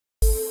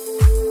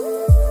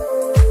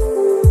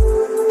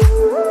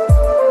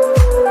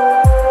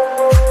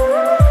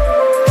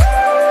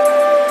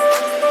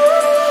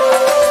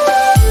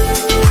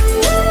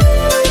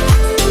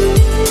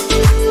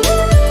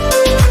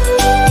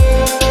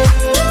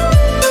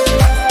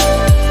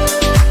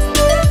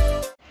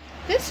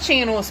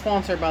channel is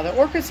sponsored by the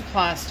Orchid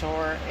Supply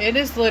Store. It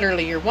is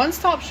literally your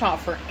one-stop shop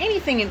for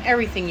anything and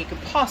everything you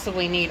could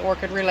possibly need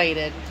orchid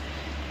related.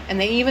 And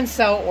they even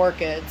sell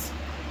orchids.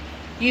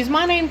 Use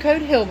my name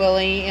code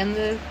Hillbilly in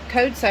the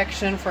code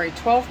section for a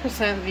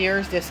 12%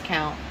 viewers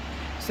discount.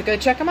 So go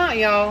check them out,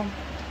 y'all.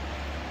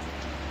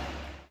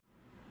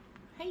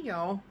 Hey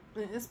y'all,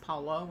 it's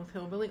Paula with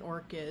Hillbilly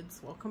Orchids.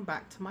 Welcome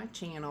back to my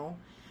channel.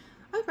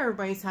 I hope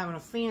everybody's having a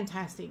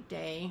fantastic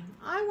day.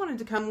 I wanted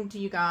to come to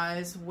you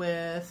guys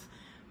with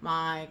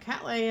my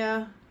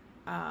Cattleya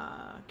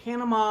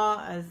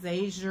Canhamiana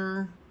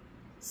Azure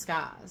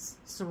Sky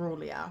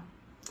coerulea.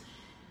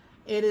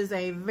 It is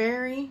a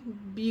very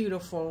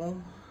beautiful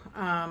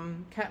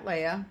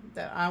Cattleya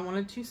that I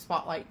wanted to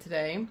spotlight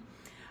today.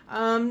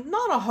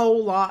 Not a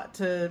whole lot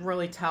to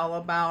really tell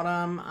about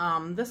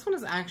them. This one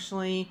is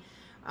actually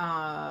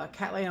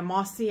Cattleya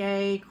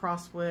mossiae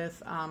crossed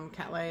with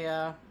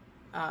Cattleya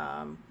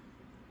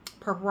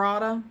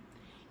purpurata,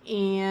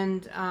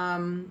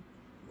 and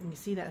you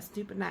see that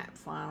stupid gnat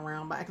flying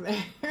around back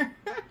there.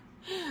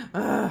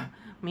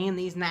 Man,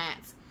 these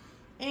gnats.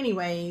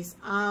 Anyways,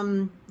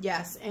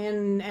 yes,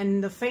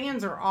 and the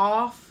fans are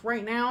off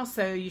right now,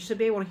 so you should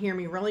be able to hear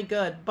me really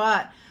good.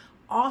 But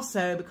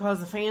also, because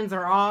the fans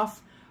are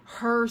off,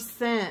 her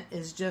scent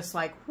is just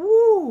like,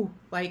 whoo,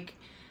 like,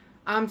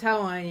 I'm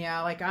telling you,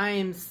 like, I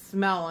am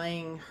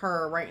smelling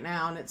her right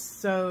now, and it's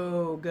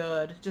so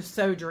good, just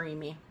so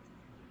dreamy.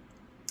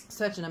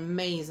 Such an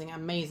amazing,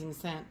 amazing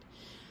scent.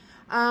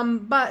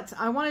 But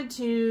I wanted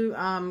to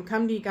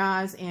come to you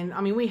guys, and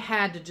I mean, we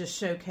had to just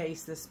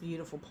showcase this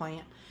beautiful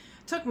plant.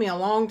 It took me a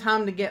long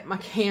time to get my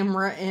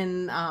camera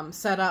in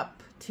set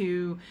up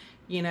to,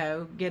 you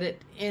know, get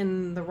it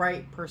in the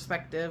right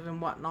perspective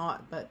and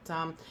whatnot. But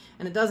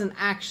and it doesn't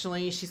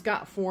actually, she's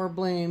got 4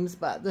 blooms,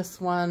 but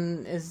this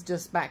one is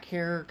just back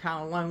here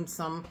kind of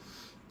lonesome.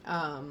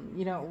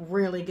 You don't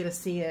really get to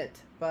see it,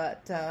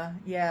 but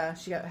yeah,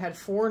 she had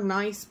 4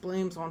 nice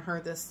blooms on her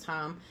this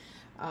time.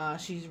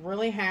 She's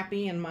really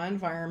happy in my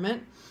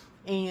environment,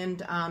 and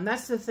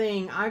that's the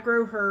thing. I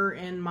grow her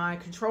in my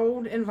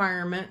controlled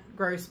environment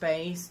grow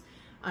space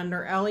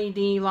under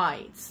LED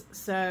lights.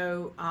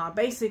 So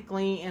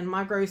basically, in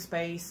my grow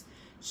space,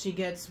 she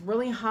gets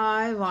really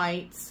high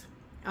lights.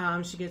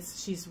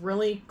 She's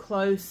really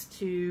close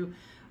to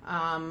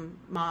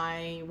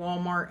my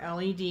Walmart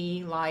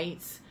LED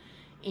lights,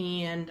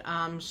 and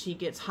she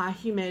gets high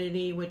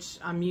humidity, which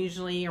I'm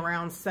usually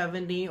around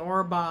 70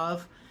 or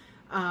above.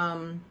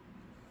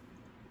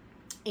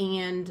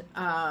 And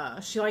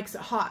she likes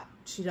it hot.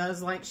 She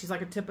does like, she's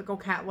like a typical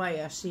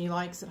Cattleya. She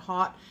likes it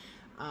hot.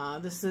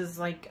 This is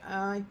like,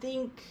 I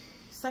think,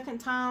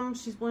 2nd time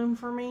she's bloomed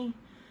for me.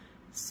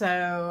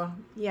 So,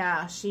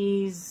 yeah,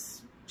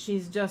 she's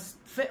just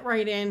fit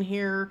right in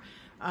here.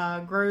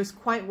 Grows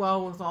quite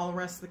well with all the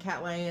rest of the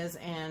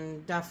Cattleyas,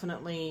 and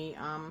definitely,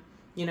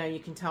 you know, you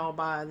can tell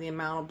by the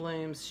amount of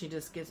blooms, she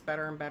just gets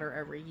better and better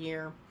every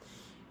year.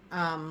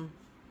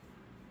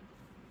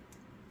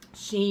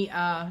 She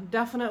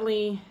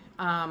definitely,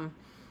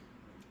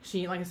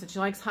 she, like I said, she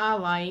likes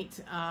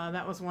highlight.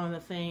 That was one of the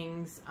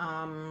things.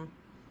 I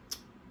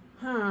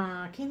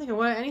can't think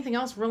of anything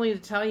else really to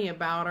tell you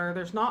about her.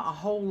 There's not a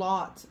whole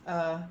lot,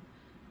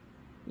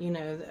 you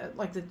know,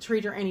 like to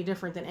treat her any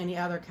different than any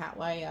other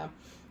Cattleya.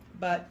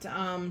 But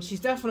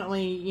she's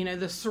definitely, you know,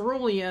 the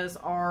coeruleas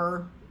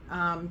are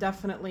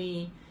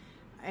definitely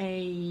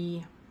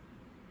a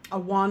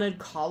wanted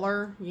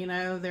color. You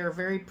know, they're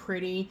very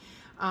pretty.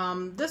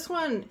 This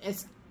one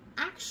is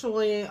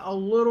actually a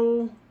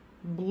little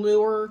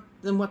bluer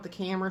than what the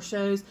camera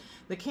shows.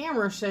 The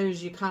camera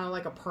shows you kind of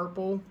like a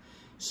purple.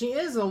 She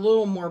is a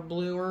little more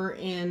bluer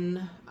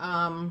in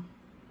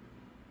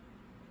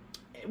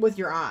with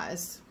your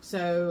eyes.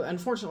 So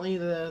unfortunately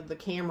the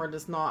camera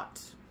does not,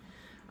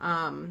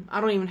 I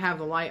don't even have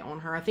the light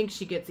on her. I think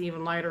she gets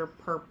even lighter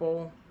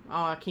purple.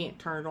 Oh, I can't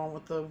turn it on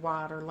with the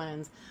wider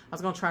lens. I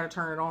was going to try to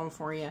turn it on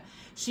for you.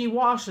 She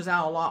washes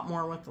out a lot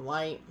more with the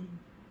light.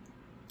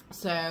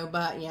 So,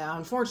 but yeah,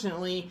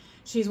 unfortunately,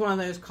 she's one of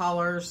those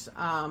colors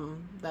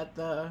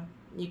that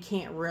you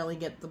can't really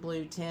get the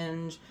blue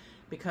tinge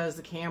because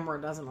the camera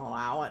doesn't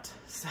allow it.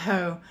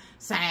 So,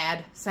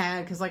 sad,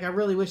 because like I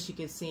really wish you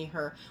could see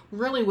her.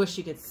 Really wish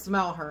you could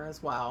smell her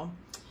as well.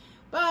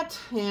 But,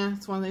 yeah,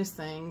 it's one of those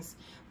things.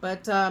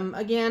 But,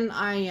 again,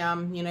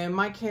 you know,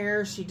 my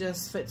care, she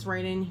just fits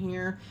right in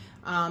here.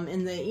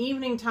 In the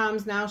evening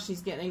times now,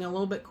 she's getting a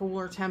little bit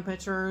cooler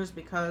temperatures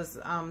because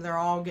they're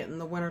all getting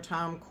the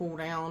wintertime cool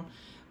down.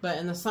 But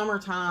in the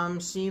summertime,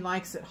 she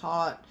likes it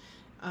hot.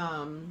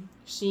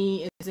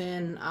 She is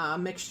in a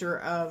mixture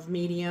of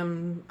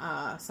medium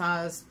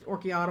sized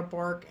orchiata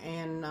bark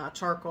and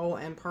charcoal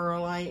and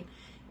perlite,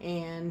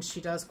 and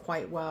she does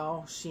quite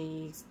well.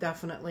 She's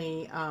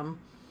definitely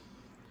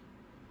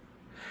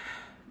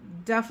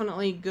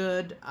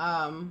good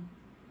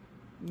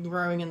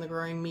growing in the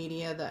growing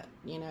media that,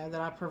 you know,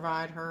 that I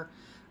provide her.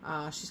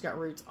 She's got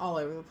roots all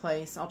over the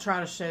place. I'll try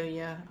to show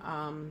you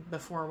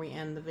before we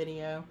end the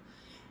video.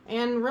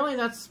 And really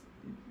that's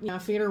you know, I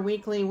feed her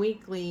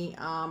weekly.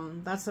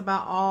 That's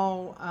about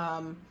all.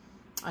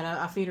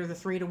 I feed her the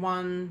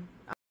 3-to-1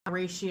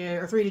 ratio,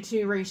 or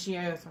 3-to-2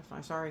 ratio.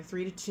 Sorry,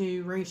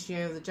 3-to-2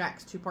 ratio, the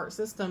Jack's 2-part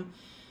system,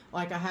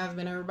 like I have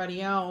been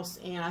everybody else.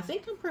 And I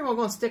think I'm pretty well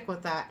going to stick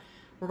with that.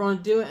 We're going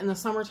to do it in the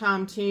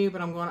summertime too,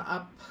 but I'm going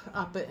to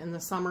up it in the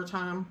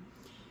summertime.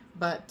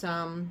 But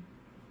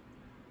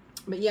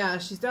yeah,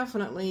 she's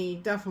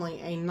definitely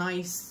a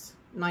nice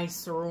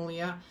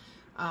coerulea.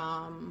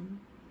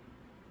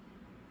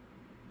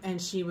 And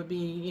she would be,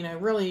 you know,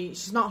 really,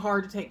 she's not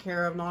hard to take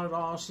care of, not at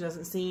all. She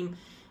doesn't seem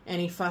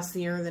any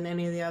fussier than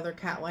any of the other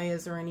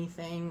Cattleyas or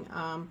anything.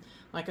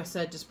 Like I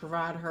said, just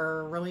provide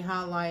her really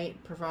high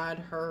light, provide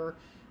her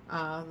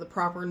the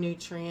proper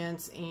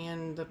nutrients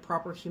and the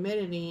proper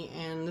humidity,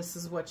 and this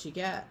is what you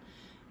get.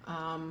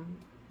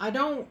 I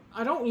don't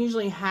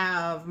usually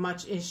have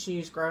much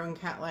issues growing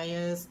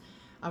Cattleyas.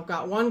 I've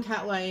got one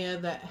Cattleya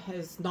that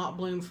has not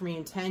bloomed for me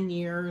in 10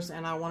 years,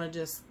 and I want to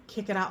just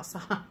kick it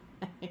outside.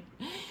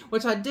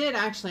 Which I did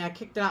actually. I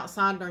kicked it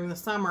outside during the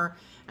summer,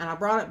 and I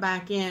brought it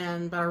back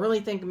in, but I really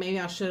think maybe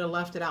I should have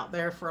left it out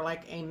there for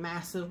like a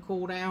massive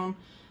cool down,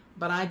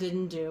 but I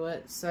didn't do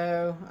it.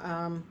 So,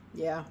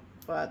 yeah,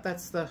 but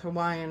that's the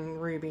Hawaiian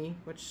Ruby,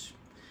 which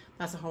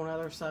that's a whole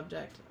other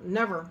subject.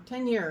 Never,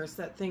 10 years,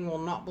 that thing will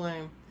not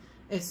bloom.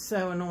 It's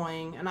so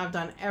annoying, and I've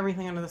done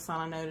everything under the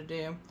sun I know to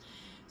do.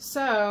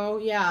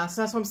 So, yeah,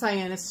 so that's what I'm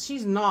saying.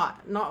 She's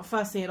not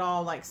fussy at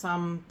all like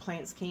some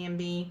plants can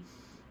be.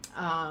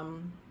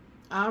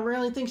 I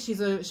really think she's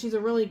a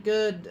really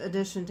good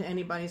addition to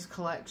anybody's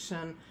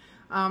collection.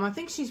 I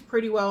think she's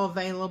pretty well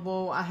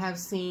available. I have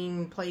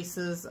seen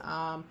places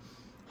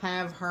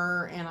have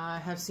her, and I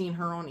have seen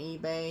her on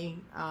eBay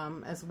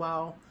as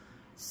well.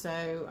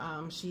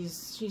 So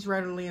she's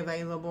readily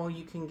available.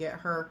 You can get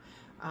her.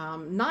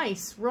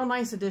 Real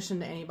nice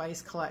addition to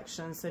anybody's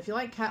collection. So if you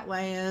like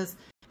Cattleyas,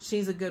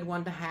 she's a good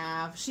one to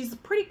have. She's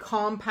pretty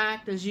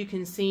compact, as you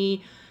can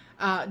see.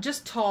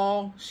 Just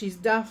tall. She's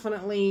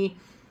definitely,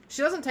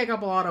 she doesn't take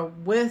up a lot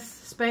of width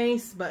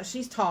space, but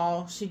she's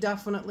tall. She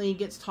definitely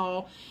gets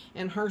tall,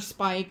 and her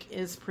spike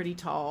is pretty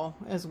tall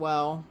as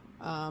well.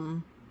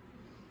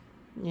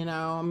 You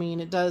know, I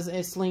mean,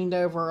 it's leaned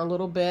over a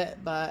little bit,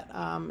 but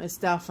it's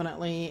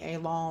definitely a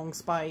long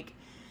spike.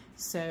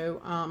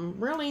 So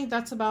really,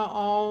 that's about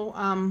all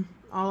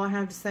I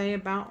have to say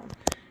about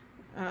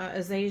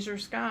Azure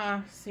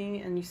Sky. See,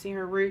 and you see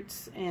her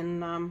roots,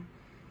 and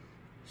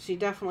she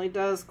definitely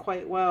does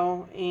quite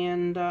well.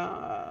 And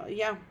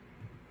yeah,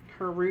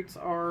 her roots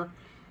are,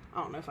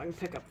 I don't know if I can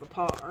pick up the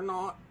pot or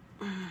not.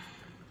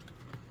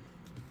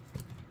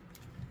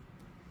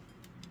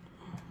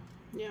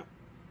 Yep.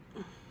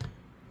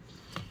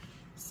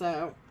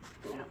 So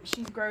yeah,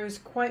 she grows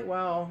quite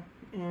well,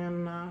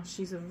 and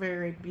she's a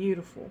very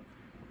beautiful,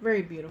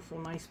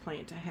 nice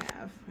plant to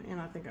have. And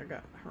I think I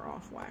got her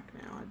off whack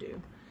now. I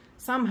do.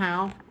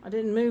 Somehow I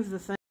didn't move the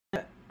thing,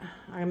 but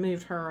I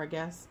moved her, I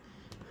guess.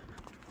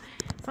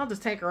 So I'll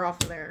just take her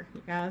off of there,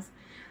 you guys.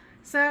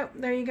 So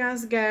there you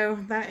guys go.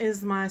 That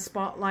is my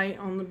spotlight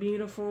on the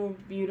beautiful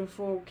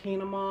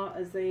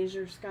Canhamiana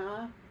Azure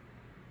Sky.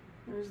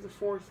 There's the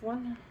fourth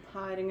one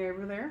hiding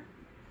over there.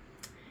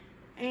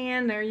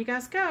 And there you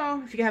guys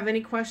go. If you have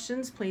any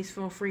questions, please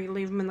feel free to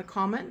leave them in the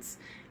comments.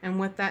 And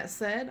with that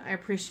said, I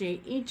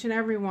appreciate each and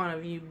every one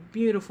of you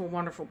beautiful,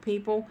 wonderful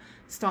people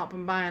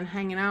stopping by and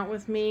hanging out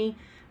with me.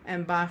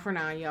 And bye for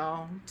now,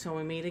 y'all. Till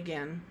we meet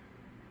again.